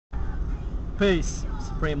Peace.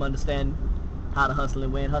 Supreme understanding how to hustle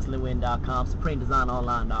and win. Hustleandwin.com.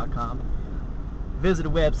 SupremeDesignOnline.com. Visit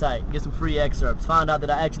the website. Get some free excerpts. Find out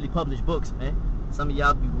that I actually publish books, man. Some of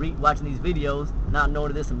y'all be watching these videos, not knowing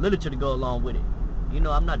that there's some literature to go along with it. You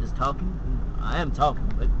know, I'm not just talking. I am talking,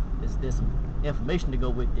 but there's some information to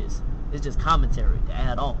go with this. It's just commentary to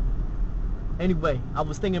add on. Anyway, I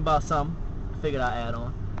was thinking about something. I figured I'd add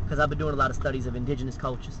on, because I've been doing a lot of studies of indigenous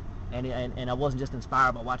cultures, and I wasn't just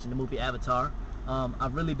inspired by watching the movie Avatar.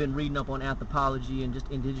 I've really been reading up on anthropology and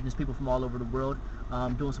just indigenous people from all over the world,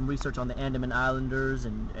 doing some research on the Andaman Islanders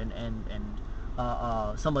and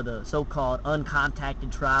some of the so-called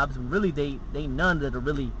uncontacted tribes. And really, they none that are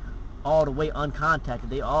really all the way uncontacted.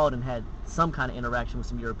 They all done had some kind of interaction with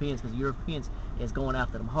some Europeans, because Europeans is going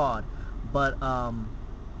after them hard. But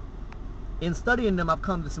in studying them, I've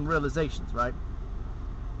come to some realizations, right?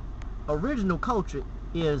 Original culture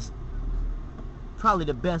is probably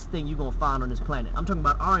the best thing you're going to find on this planet. I'm talking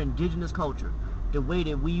about our indigenous culture, the way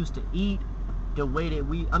that we used to eat, the way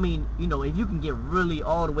that I mean, you know, if you can get really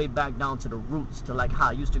all the way back down to the roots, to like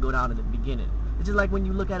how it used to go down in the beginning. It's just like when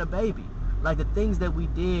you look at a baby, like the things that we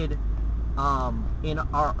did in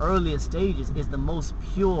our earliest stages is the most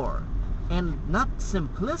pure, and not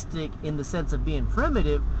simplistic in the sense of being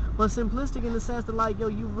primitive, but simplistic in the sense that, like, yo,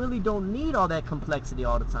 you really don't need all that complexity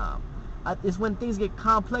all the time. It's when things get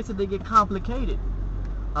complex that they get complicated.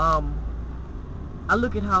 I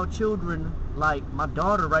look at how children, like my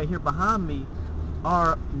daughter right here behind me,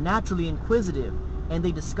 are naturally inquisitive, and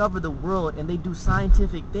they discover the world, and they do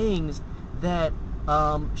scientific things that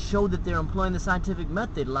show that they're employing the scientific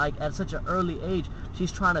method. Like at such an early age,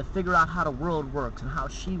 she's trying to figure out how the world works, and how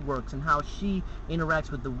she works, and how she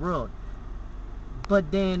interacts with the world. But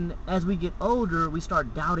then as we get older, we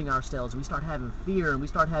start doubting ourselves, we start having fear, and we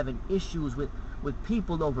start having issues with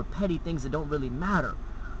people over petty things that don't really matter.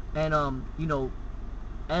 And you know,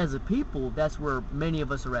 as a people, that's where many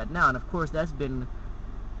of us are at now. And of course, that's been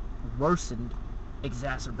worsened,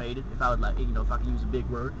 exacerbated, if I would like, you know, if I can use a big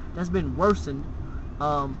word, that's been worsened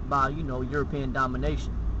by, you know, European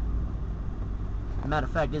domination. Matter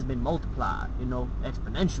of fact, it's been multiplied, you know,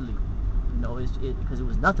 exponentially, you know, because it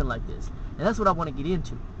was nothing like this. And that's what I want to get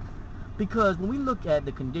into, because when we look at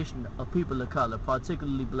the condition of people of color,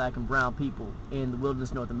 particularly black and brown people in the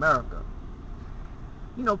wilderness North America,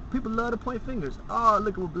 you know, people love to point fingers. Oh,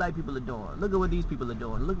 look at what black people are doing. Look at what these people are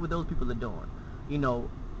doing. Look at what those people are doing. You know,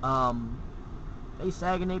 they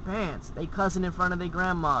sagging their pants. They cussing in front of their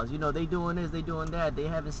grandmas. You know, they doing this, they doing that. They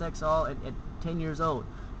having sex all at 10 years old.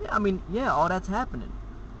 Yeah, I mean, yeah, all that's happening.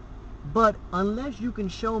 But unless you can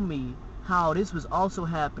show me how this was also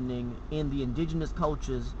happening in the indigenous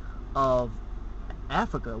cultures of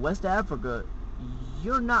Africa, West Africa,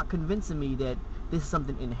 you're not convincing me that this is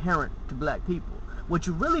something inherent to black people. What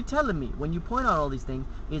you're really telling me when you point out all these things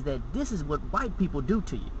is that this is what white people do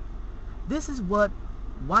to you. This is what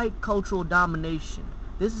white cultural domination,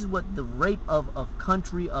 this is what the rape of a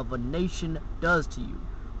country, of a nation does to you,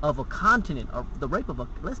 of a continent, or the rape of a,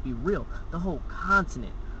 let's be real, the whole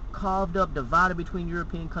continent, carved up, divided between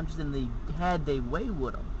European countries, and they had their way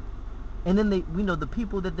with them. And then they, you know, the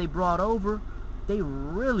people that they brought over, they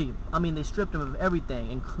really, I mean, they stripped them of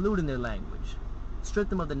everything, including their language.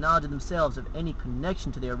 Stripped them of the knowledge of themselves, of any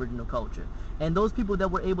connection to their original culture. And those people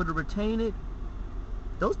that were able to retain it,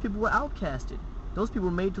 those people were outcasted. Those people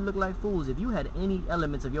were made to look like fools. If you had any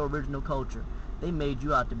elements of your original culture, they made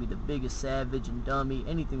you out to be the biggest savage and dummy,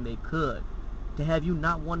 anything they could, to have you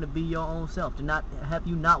not want to be your own self, to not have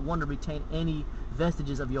you not want to retain any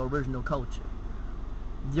vestiges of your original culture.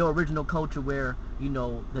 Your original culture where, you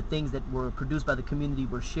know, the things that were produced by the community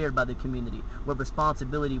were shared by the community, where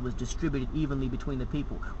responsibility was distributed evenly between the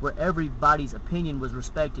people, where everybody's opinion was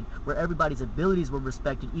respected, where everybody's abilities were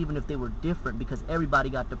respected, even if they were different, because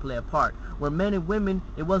everybody got to play a part. Where men and women,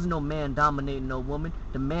 it wasn't no man dominating no woman.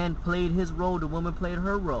 The man played his role, the woman played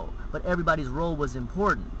her role, but everybody's role was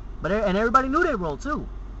important. And everybody knew their role too.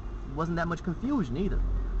 It wasn't that much confusion either,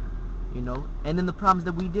 you know. And then the problems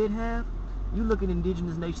that we did have, you look at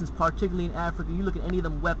indigenous nations, particularly in Africa, you look at any of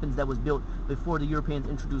them weapons that was built before the Europeans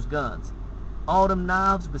introduced guns. All them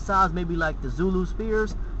knives, besides maybe like the Zulu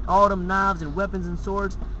spears, all them knives and weapons and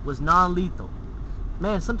swords was non-lethal.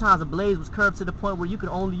 Man, sometimes the blade was curved to the point where you could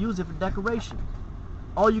only use it for decoration.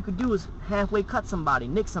 All you could do is halfway cut somebody,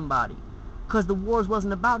 nick somebody. Because the wars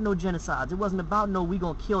wasn't about no genocides. It wasn't about no we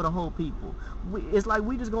gonna kill the whole people. It's like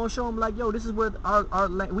we just gonna show them like, yo, this is where our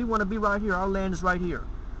land, we want to be right here. Our land is right here.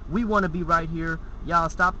 We want to be right here. Y'all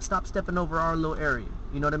stop stepping over our little area.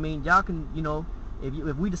 You know what I mean? Y'all can, you know,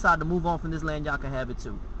 if we decide to move on from this land, y'all can have it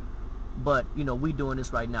too. But, you know, we doing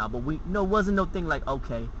this right now. But we, no, wasn't no thing like,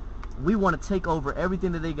 okay, we want to take over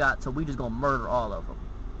everything that they got, so we just gonna murder all of them.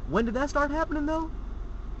 When did that start happening though?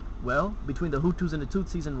 Well, between the Hutus and the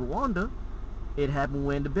Tutsis in Rwanda, it happened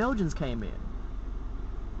when the Belgians came in.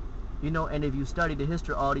 You know, and if you study the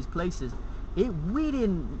history of all these places,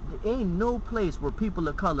 ain't no place where people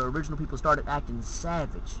of color, original people, started acting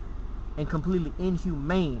savage and completely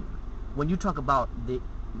inhumane. When you talk about the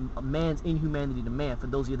man's inhumanity to man, for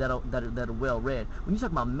those of you that are well read, when you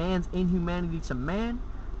talk about man's inhumanity to man,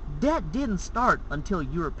 that didn't start until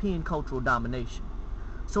European cultural domination.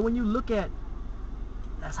 So when you look at,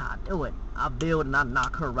 that's how I do it. I build and I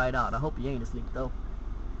knock her right out. I hope you ain't asleep though.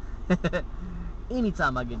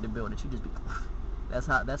 Anytime I get in the building, she just be. That's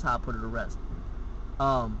how I put her to rest.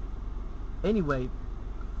 Anyway,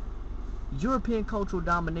 European cultural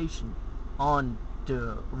domination on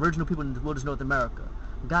the original people in the wilderness North America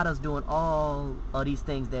got us doing all of these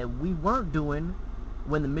things that we weren't doing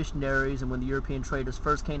when the missionaries and when the European traders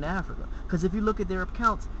first came to Africa. Because if you look at their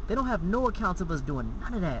accounts, they don't have no accounts of us doing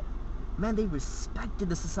none of that. Man, they respected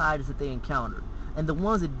the societies that they encountered. And the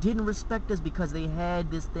ones that didn't respect us because they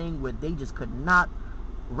had this thing where they just could not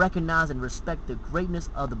recognize and respect the greatness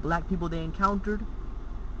of the black people they encountered,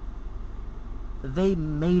 they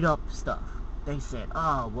made up stuff. They said,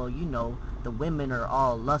 oh, well, you know, the women are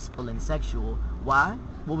all lustful and sexual. Why?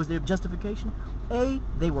 What was their justification? A,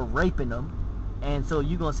 they were raping them, and so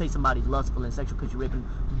you're going to say somebody's lustful and sexual because you're raping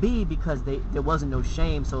them. B, because there wasn't no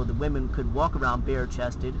shame, so the women could walk around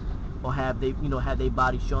bare-chested or have their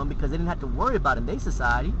body shown because they didn't have to worry about it in their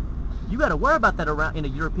society. You got to worry about that around in a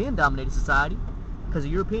European-dominated society, because a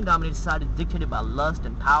European-dominated society is dictated by lust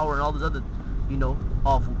and power and all those other,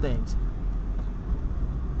 awful things.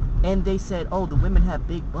 And they said, oh, the women have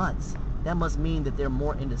big butts. That must mean that they're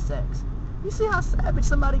more into sex. You see how savage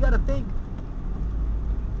somebody got to think?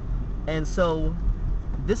 And so,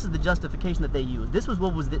 this is the justification that they used. This was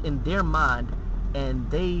what was in their mind, and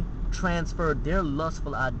they transferred their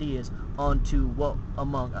lustful ideas onto what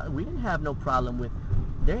we didn't have no problem with.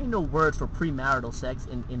 There ain't no words for premarital sex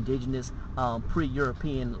in indigenous,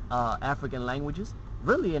 pre-European African languages.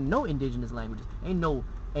 Really, in no indigenous languages. Ain't no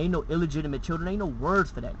illegitimate children. Ain't no words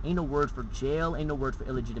for that. Ain't no words for jail. Ain't no words for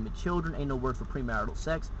illegitimate children. Ain't no words for premarital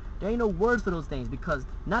sex. There ain't no words for those things, because,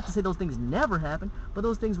 not to say those things never happened, but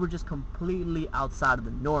those things were just completely outside of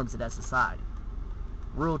the norms of that society.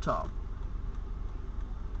 Real talk.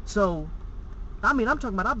 So, I mean, I'm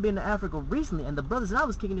talking about, I've been to Africa recently, and the brothers that I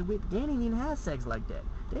was kicking it with, they didn't even have sex like that.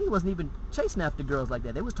 They wasn't even chasing after girls like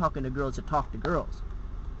that. They was talking to girls to talk to girls.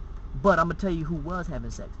 But I'm going to tell you who was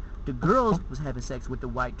having sex. The girls was having sex with the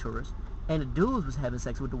white tourists, and the dudes was having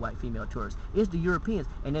sex with the white female tourists. It's the Europeans,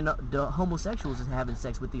 and then the homosexuals is having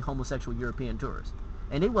sex with the homosexual European tourists.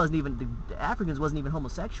 And it wasn't even, the Africans wasn't even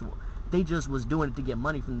homosexual. They just was doing it to get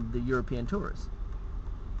money from the European tourists.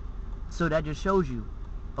 So that just shows you,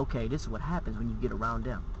 okay, this is what happens when you get around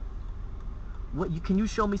them. Can you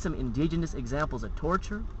show me some indigenous examples of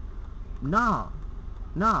torture? Nah.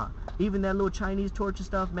 Even that little Chinese torture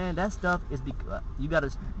stuff, man, that stuff is you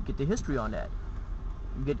gotta get the history on that.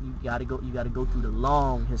 You gotta go through the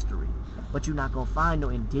long history. But you're not gonna find no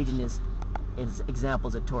indigenous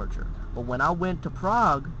examples of torture. But when I went to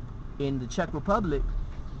Prague in the Czech Republic,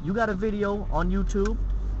 you got a video on YouTube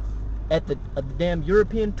at the damn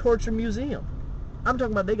European Torture Museum. I'm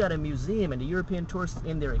talking about they got a museum and the European tourists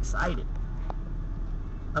in there excited.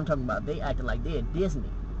 I'm talking about they acting like they're at Disney.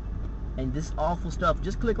 And this awful stuff,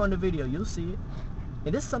 just click on the video, you'll see it.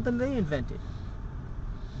 And this is something they invented.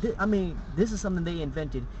 This is something they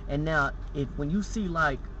invented. And now, when you see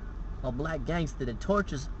like a black gangster that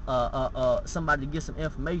tortures somebody to get some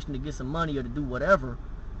information, to get some money, or to do whatever,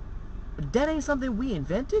 that ain't something we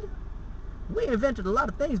invented. We invented a lot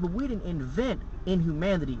of things, but we didn't invent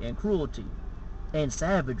inhumanity and cruelty and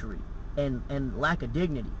savagery and lack of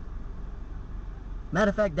dignity. Matter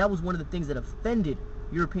of fact, that was one of the things that offended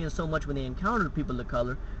Europeans so much when they encountered people of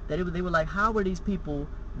color, that they were like, how are these people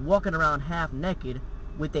walking around half naked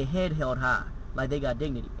with their head held high, like they got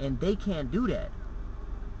dignity? And they can't do that.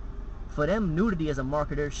 For them, nudity is a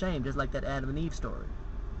mark of their shame, just like that Adam and Eve story.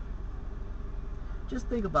 Just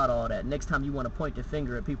think about all that next time you want to point the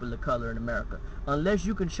finger at people of color in America. Unless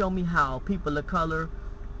you can show me how people of color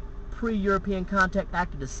pre-European contact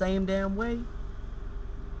acted the same damn way,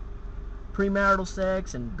 premarital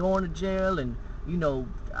sex and going to jail and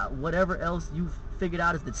whatever else you figured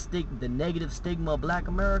out is the negative stigma of black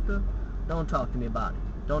America, don't talk to me about it.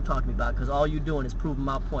 Don't talk to me about it, because all you're doing is proving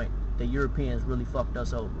my point that Europeans really fucked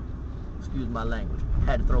us over. Excuse my language.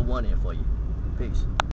 Had to throw one in for you. Peace.